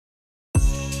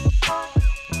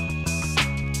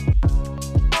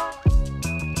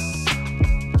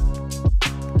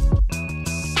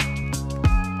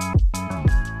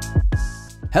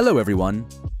Hello everyone!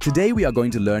 Today we are going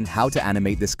to learn how to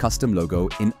animate this custom logo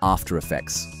in After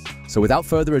Effects. So without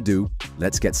further ado,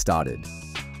 let's get started.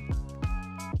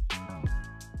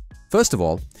 First of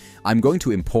all, I'm going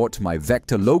to import my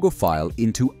vector logo file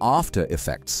into After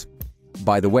Effects.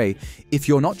 By the way, if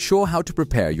you're not sure how to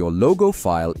prepare your logo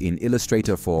file in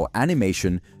Illustrator for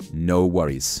animation, no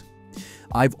worries.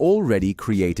 I've already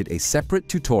created a separate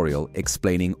tutorial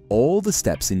explaining all the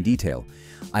steps in detail.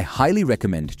 I highly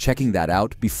recommend checking that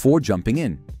out before jumping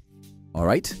in.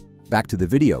 Alright, back to the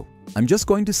video. I'm just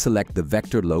going to select the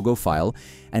vector logo file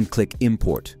and click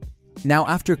Import. Now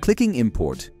after clicking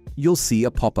Import, you'll see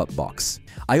a pop-up box.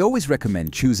 I always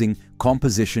recommend choosing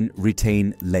Composition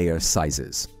Retain Layer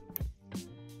Sizes.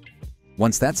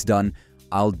 Once that's done,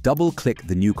 I'll double-click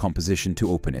the new composition to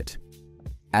open it.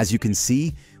 As you can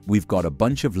see, we've got a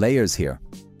bunch of layers here.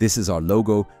 This is our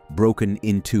logo broken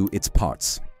into its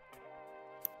parts.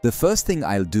 The first thing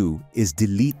I'll do is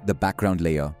delete the background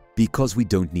layer because we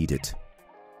don't need it.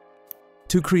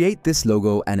 To create this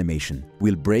logo animation,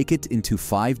 we'll break it into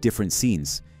 5 different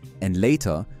scenes, and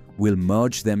later we'll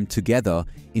merge them together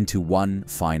into one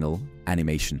final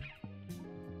animation.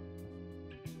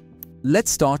 Let's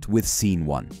start with scene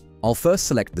 1. I'll first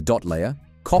select the dot layer,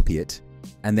 copy it,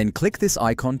 and then click this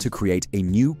icon to create a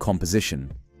new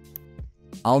composition.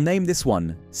 I'll name this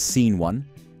one Scene 1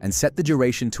 and set the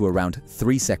duration to around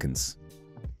 3 seconds.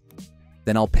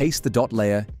 Then I'll paste the dot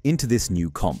layer into this new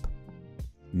comp.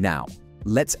 Now,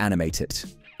 let's animate it.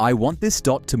 I want this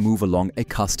dot to move along a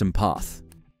custom path.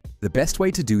 The best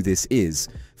way to do this is,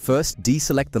 first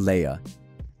deselect the layer,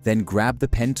 then grab the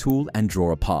pen tool and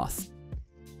draw a path.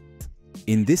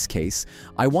 In this case,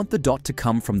 I want the dot to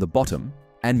come from the bottom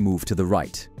and move to the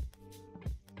right.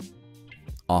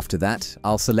 After that,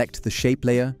 I'll select the shape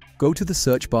layer, go to the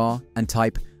search bar and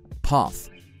type Path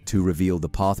to reveal the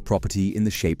path property in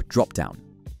the shape dropdown.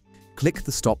 Click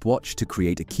the stopwatch to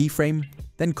create a keyframe,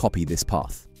 then copy this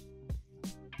path.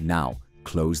 Now,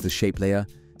 close the shape layer,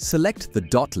 select the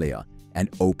dot layer and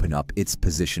open up its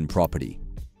position property.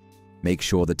 Make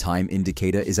sure the time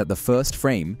indicator is at the first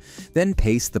frame, then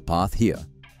paste the path here.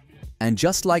 And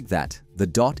just like that, the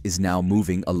dot is now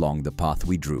moving along the path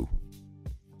we drew.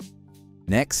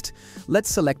 Next, let's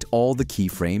select all the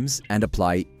keyframes and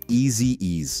apply Easy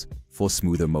Ease for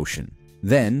smoother motion.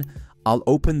 Then, I'll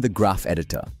open the graph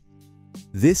editor.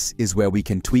 This is where we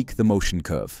can tweak the motion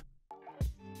curve.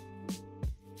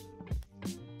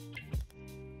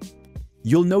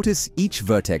 You'll notice each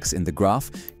vertex in the graph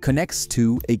connects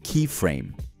to a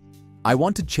keyframe. I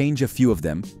want to change a few of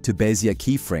them to Bezier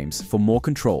keyframes for more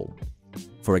control.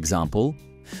 For example,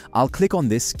 I'll click on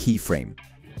this keyframe,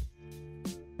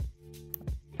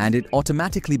 and it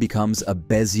automatically becomes a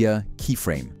Bezier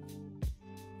keyframe.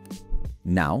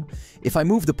 Now, if I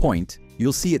move the point,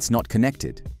 you'll see it's not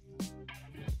connected.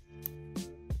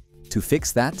 To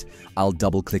fix that, I'll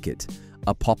double-click it.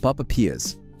 A pop-up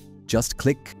appears. Just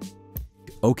click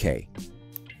OK.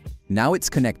 Now it's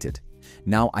connected.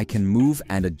 Now I can move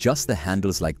and adjust the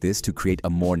handles like this to create a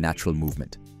more natural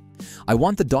movement. I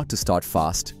want the dot to start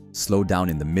fast, slow down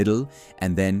in the middle,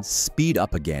 and then speed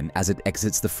up again as it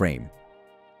exits the frame.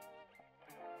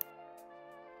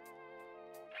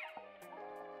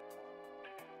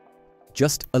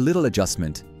 Just a little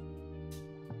adjustment,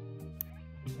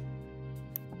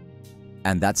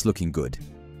 and that's looking good.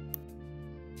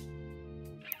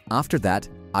 After that,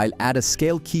 I'll add a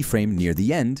scale keyframe near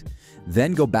the end,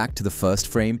 then go back to the first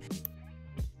frame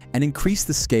and increase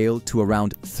the scale to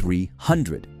around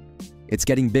 300. It's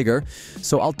getting bigger,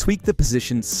 so I'll tweak the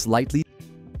position slightly.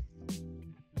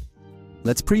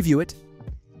 Let's preview it.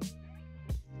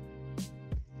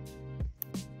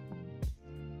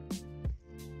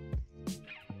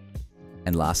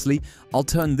 And lastly, I'll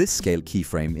turn this scale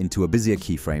keyframe into a Bezier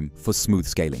keyframe for smooth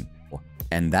scaling.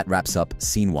 And that wraps up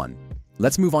Scene 1.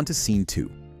 Let's move on to Scene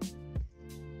 2.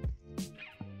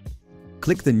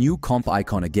 Click the new comp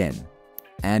icon again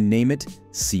and name it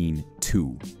Scene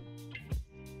 2.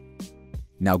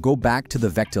 Now go back to the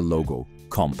vector logo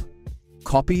comp.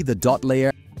 Copy the dot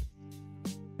layer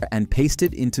and paste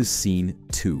it into Scene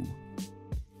 2.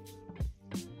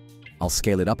 I'll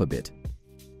scale it up a bit.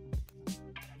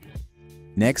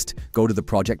 Next, go to the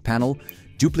project panel,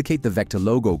 duplicate the vector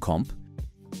logo comp,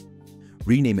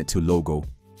 rename it to Logo,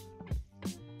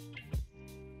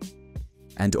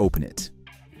 and open it.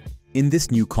 In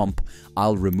this new comp,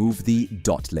 I'll remove the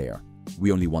dot layer.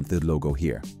 We only want the logo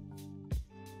here.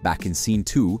 Back in Scene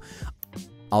 2,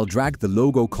 I'll drag the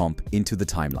logo comp into the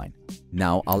timeline.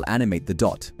 Now I'll animate the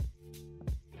dot.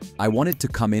 I want it to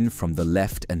come in from the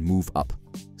left and move up,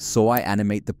 so I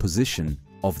animate the position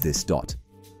of this dot.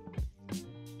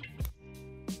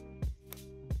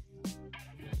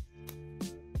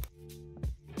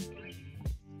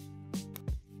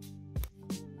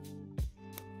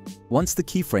 Once the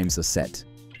keyframes are set,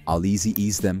 I'll easy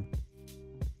ease them,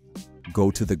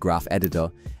 go to the graph editor,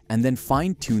 and then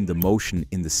fine-tune the motion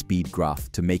in the speed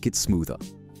graph to make it smoother.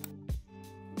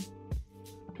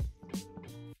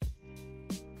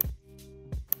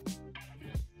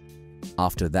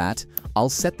 After that, I'll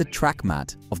set the track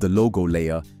matte of the logo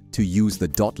layer to use the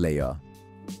dot layer.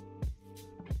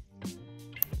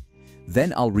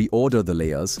 Then I'll reorder the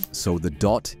layers so the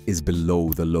dot is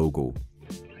below the logo.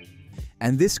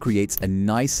 And this creates a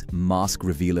nice mask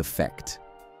reveal effect.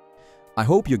 I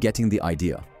hope you're getting the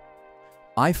idea.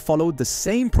 I followed the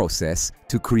same process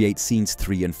to create scenes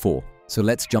 3 and 4, so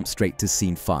let's jump straight to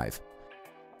scene 5.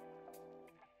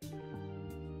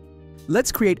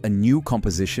 Let's create a new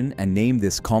composition and name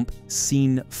this comp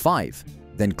Scene 5,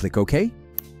 then click OK.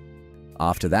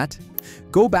 After that,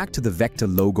 go back to the vector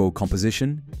logo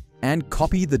composition and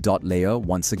copy the dot layer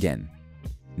once again.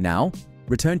 Now,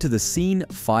 return to the Scene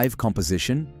 5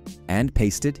 composition and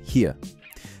paste it here.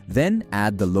 Then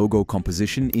add the logo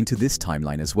composition into this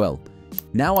timeline as well.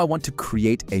 Now I want to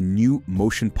create a new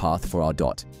motion path for our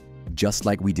dot, just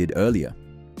like we did earlier.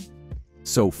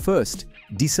 So first,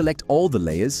 deselect all the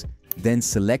layers, then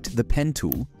select the pen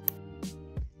tool,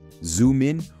 zoom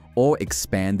in or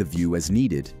expand the view as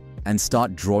needed, and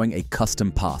start drawing a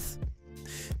custom path.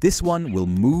 This one will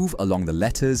move along the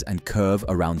letters and curve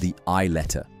around the I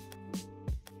letter.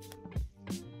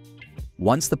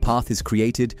 Once the path is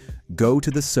created, go to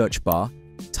the search bar,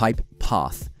 type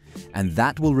path, and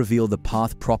that will reveal the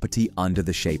path property under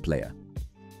the shape layer.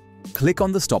 Click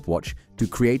on the stopwatch to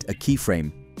create a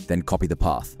keyframe, then copy the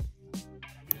path.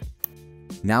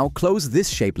 Now close this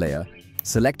shape layer,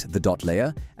 select the dot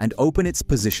layer, and open its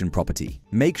position property.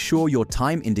 Make sure your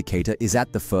time indicator is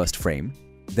at the first frame,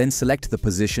 then select the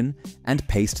position and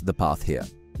paste the path here.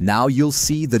 Now you'll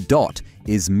see the dot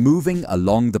is moving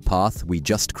along the path we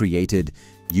just created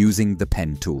using the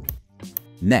pen tool.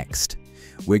 Next,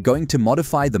 we're going to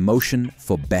modify the motion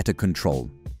for better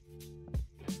control.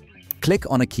 Click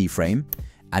on a keyframe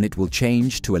and it will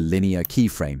change to a linear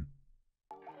keyframe.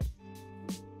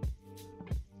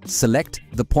 Select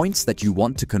the points that you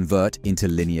want to convert into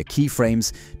linear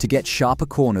keyframes to get sharper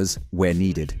corners where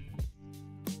needed.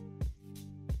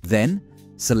 Then,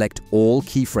 select all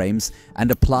keyframes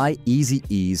and apply Easy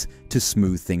Ease to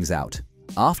smooth things out.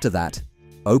 After that,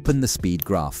 open the speed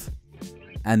graph.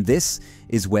 And this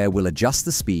is where we'll adjust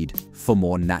the speed for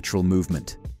more natural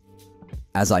movement.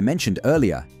 As I mentioned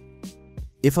earlier,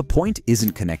 if a point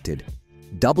isn't connected,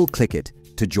 double-click it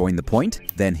to join the point,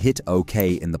 then hit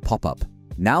OK in the pop-up.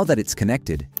 Now that it's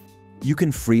connected, you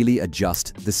can freely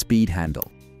adjust the speed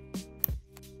handle.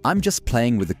 I'm just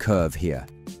playing with the curve here,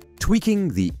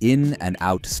 tweaking the in and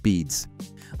out speeds.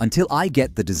 Until I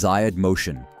get the desired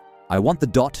motion, I want the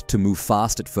dot to move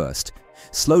fast at first,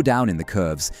 slow down in the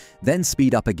curves, then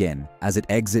speed up again as it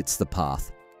exits the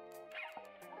path.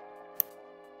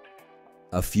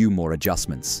 A few more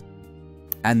adjustments.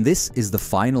 And this is the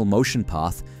final motion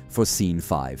path for Scene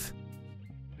 5.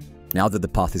 Now that the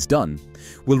path is done,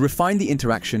 we'll refine the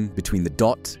interaction between the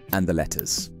dot and the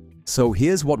letters. So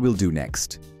here's what we'll do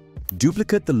next.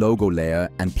 Duplicate the logo layer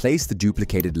and place the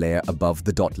duplicated layer above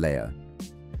the dot layer.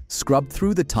 Scrub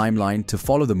through the timeline to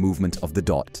follow the movement of the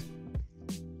dot.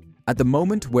 At the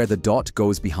moment where the dot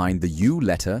goes behind the U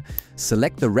letter,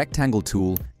 select the rectangle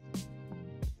tool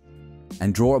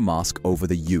and draw a mask over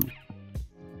the U.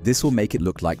 This will make it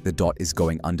look like the dot is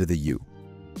going under the U.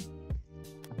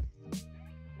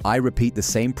 I repeat the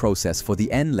same process for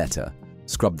the N letter.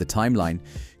 Scrub the timeline,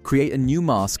 create a new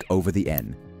mask over the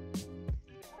N.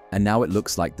 And now it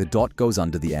looks like the dot goes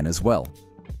under the N as well.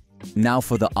 Now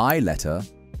for the I letter,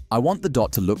 I want the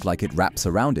dot to look like it wraps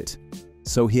around it.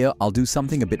 So here I'll do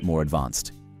something a bit more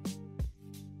advanced.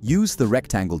 Use the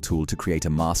rectangle tool to create a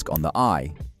mask on the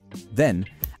I. Then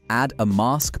add a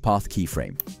mask path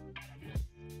keyframe.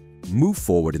 Move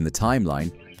forward in the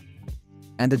timeline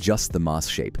and adjust the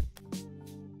mask shape.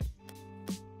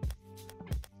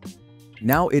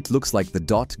 Now it looks like the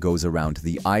dot goes around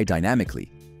the I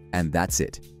dynamically, and that's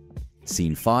it.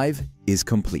 Scene 5 is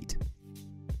complete.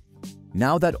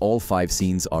 Now that all 5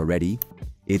 scenes are ready,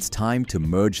 it's time to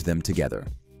merge them together.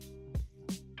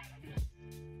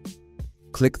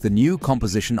 Click the new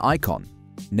composition icon,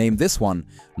 name this one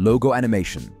Logo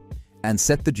Animation, and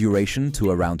set the duration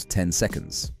to around 10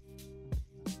 seconds.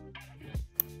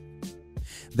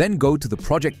 Then go to the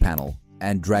project panel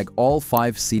and drag all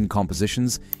 5 scene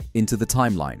compositions into the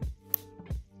timeline.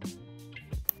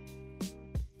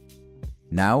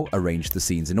 Now arrange the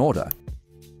scenes in order.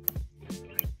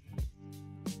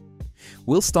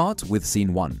 We'll start with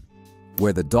scene 1,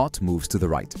 where the dot moves to the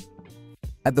right.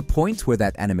 At the point where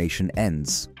that animation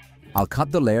ends, I'll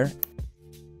cut the layer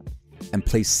and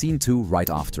place scene 2 right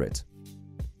after it.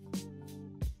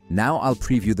 Now I'll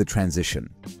preview the transition.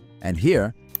 And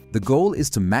here, the goal is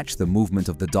to match the movement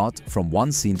of the dot from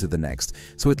one scene to the next,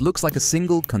 so it looks like a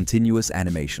single continuous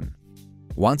animation.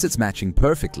 Once it's matching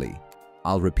perfectly,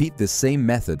 I'll repeat this same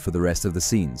method for the rest of the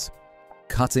scenes,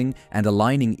 cutting and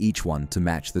aligning each one to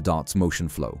match the dot's motion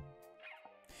flow.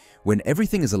 When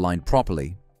everything is aligned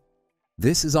properly,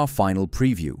 this is our final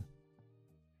preview.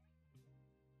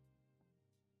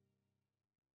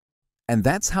 And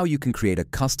that's how you can create a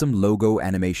custom logo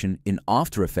animation in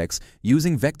After Effects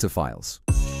using vector files.